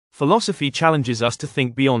Philosophy challenges us to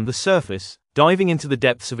think beyond the surface, diving into the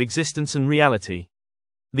depths of existence and reality.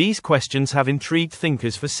 These questions have intrigued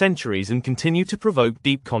thinkers for centuries and continue to provoke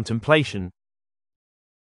deep contemplation.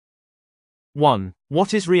 1.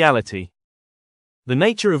 What is reality? The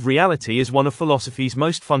nature of reality is one of philosophy's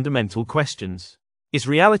most fundamental questions. Is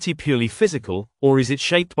reality purely physical, or is it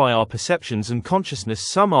shaped by our perceptions and consciousness?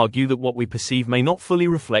 Some argue that what we perceive may not fully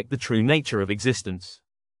reflect the true nature of existence.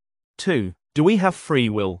 2. Do we have free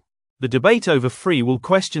will? The debate over free will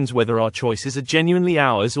questions whether our choices are genuinely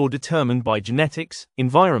ours or determined by genetics,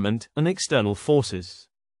 environment, and external forces.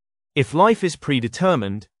 If life is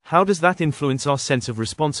predetermined, how does that influence our sense of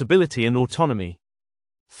responsibility and autonomy?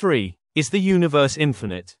 3. Is the universe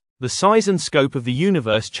infinite? The size and scope of the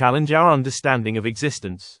universe challenge our understanding of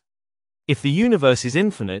existence. If the universe is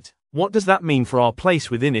infinite, what does that mean for our place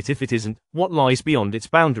within it? If it isn't, what lies beyond its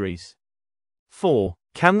boundaries? 4.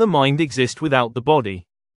 Can the mind exist without the body?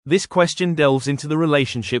 This question delves into the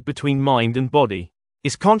relationship between mind and body.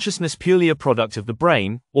 Is consciousness purely a product of the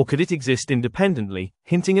brain, or could it exist independently,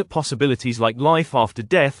 hinting at possibilities like life after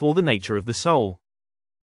death or the nature of the soul?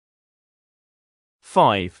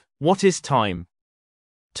 5. What is time?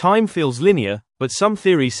 Time feels linear, but some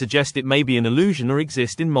theories suggest it may be an illusion or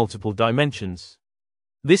exist in multiple dimensions.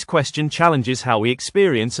 This question challenges how we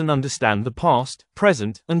experience and understand the past,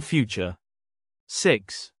 present, and future.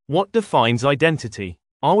 6. What defines identity?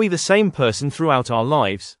 Are we the same person throughout our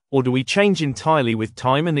lives, or do we change entirely with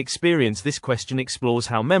time and experience? This question explores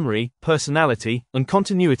how memory, personality, and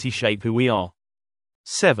continuity shape who we are.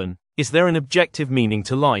 7. Is there an objective meaning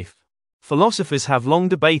to life? Philosophers have long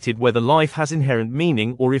debated whether life has inherent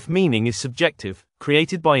meaning or if meaning is subjective,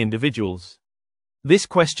 created by individuals. This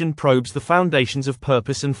question probes the foundations of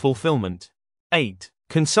purpose and fulfillment. 8.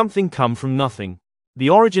 Can something come from nothing?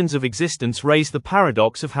 The origins of existence raise the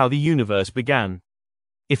paradox of how the universe began.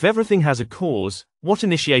 If everything has a cause, what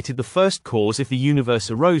initiated the first cause? If the universe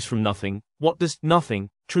arose from nothing, what does nothing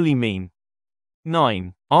truly mean?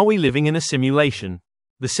 9. Are we living in a simulation?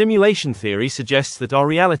 The simulation theory suggests that our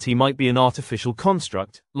reality might be an artificial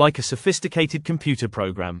construct, like a sophisticated computer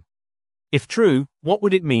program. If true, what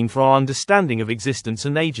would it mean for our understanding of existence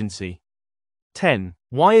and agency? 10.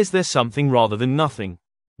 Why is there something rather than nothing?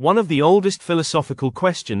 One of the oldest philosophical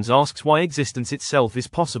questions asks why existence itself is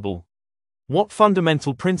possible. What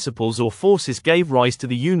fundamental principles or forces gave rise to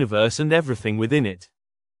the universe and everything within it?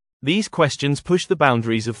 These questions push the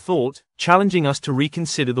boundaries of thought, challenging us to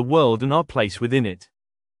reconsider the world and our place within it.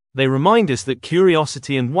 They remind us that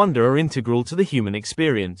curiosity and wonder are integral to the human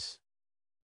experience.